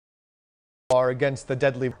Against the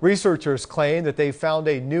deadly. Researchers claim that they found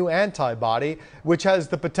a new antibody which has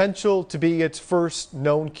the potential to be its first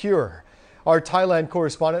known cure. Our Thailand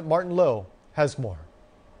correspondent Martin Loh has more.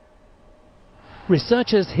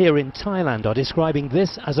 Researchers here in Thailand are describing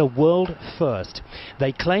this as a world first.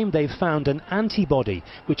 They claim they've found an antibody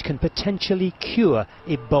which can potentially cure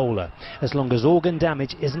Ebola, as long as organ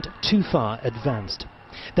damage isn't too far advanced.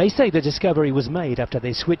 They say the discovery was made after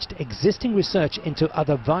they switched existing research into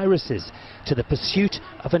other viruses to the pursuit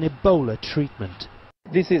of an Ebola treatment.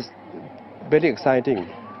 This is very exciting,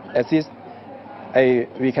 as this,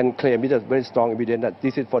 we can claim with a very strong evidence that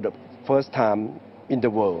this is for the first time in the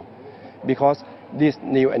world, because this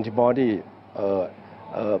new antibody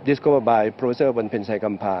discovered by Professor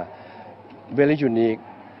Kampa, very unique,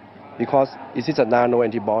 because it is a nano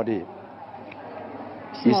antibody.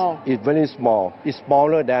 It's very small. It's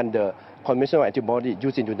smaller than the conventional antibody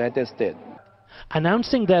used in the United States.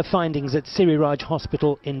 Announcing their findings at Siriraj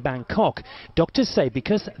Hospital in Bangkok, doctors say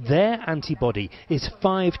because their antibody is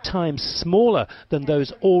 5 times smaller than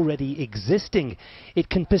those already existing, it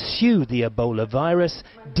can pursue the Ebola virus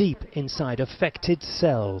deep inside affected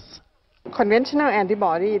cells. Conventional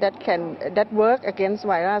antibody that work against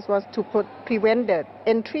virus was to prevent the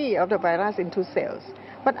entry of the virus into cells.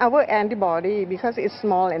 But our antibody, because it's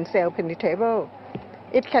small and cell penetrable,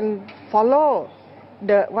 it can follow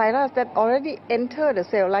the virus that already entered the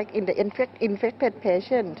cell, like in the infected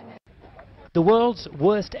patient. The world's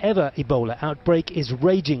worst ever Ebola outbreak is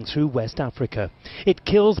raging through West Africa. It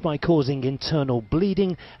kills by causing internal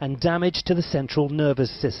bleeding and damage to the central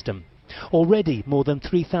nervous system. Already more than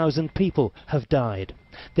 3,000 people have died.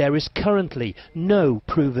 There is currently no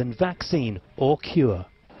proven vaccine or cure.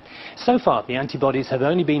 So far, the antibodies have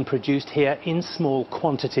only been produced here in small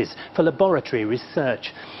quantities for laboratory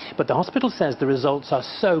research. But the hospital says the results are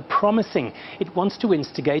so promising, it wants to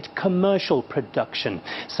instigate commercial production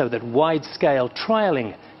so that wide-scale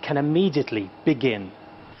trialling can immediately begin.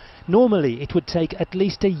 Normally, it would take at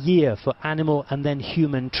least a year for animal and then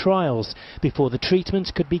human trials before the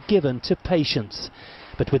treatment could be given to patients.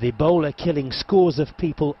 But with Ebola killing scores of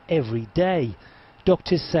people every day,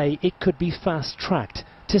 doctors say it could be fast-tracked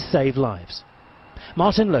to save lives.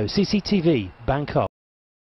 Martin Loh, CCTV, Bangkok.